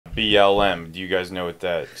BLM. Do you guys know what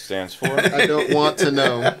that stands for? I don't want to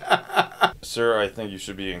know. Sir, I think you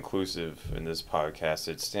should be inclusive in this podcast.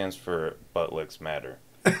 It stands for Butt Licks Matter.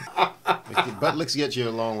 Butt licks get you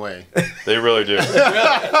a long way. They really do.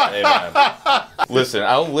 Hey, man. Listen,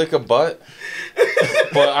 I'll lick a butt,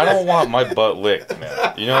 but I don't want my butt licked,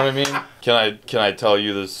 man. You know what I mean? Can I tell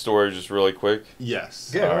you this story just really quick?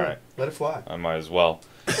 Yes. Yeah, All right. Let it fly. I might as well.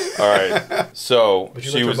 All right. So But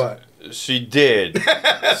you she licked was. her butt. She did.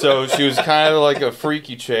 So she was kind of like a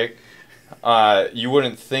freaky chick. You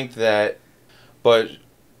wouldn't think that, but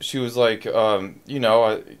she was like, one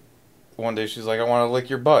day she's like, I want to lick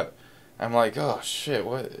your butt. I'm like, oh shit,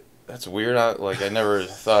 what? That's weird. I never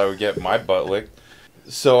thought I would get my butt licked.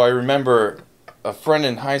 So I remember a friend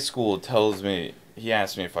in high school tells me, he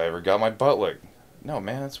asked me if I ever got my butt licked. No,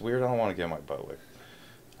 man, that's weird. I don't want to get my butt licked.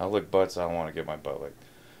 I lick butts. I don't want to get my butt licked.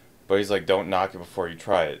 But he's like, don't knock it before you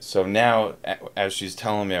try it. So now, as she's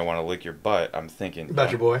telling me I want to lick your butt, I'm thinking...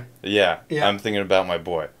 About your boy? Yeah, I'm thinking about my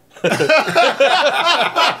boy.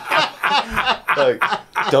 Like,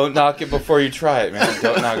 don't knock it before you try it, man.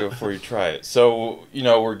 Don't knock it before you try it. So,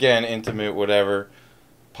 we're getting intimate, whatever.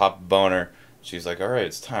 Pop a boner. She's like, all right,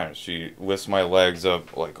 it's time. She lifts my legs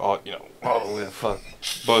up, like, all the way the fuck.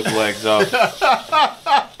 Both legs up.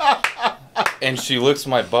 And she licks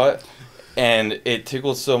my butt. And it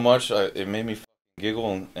tickled so much, it made me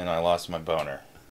giggle, and I lost my boner.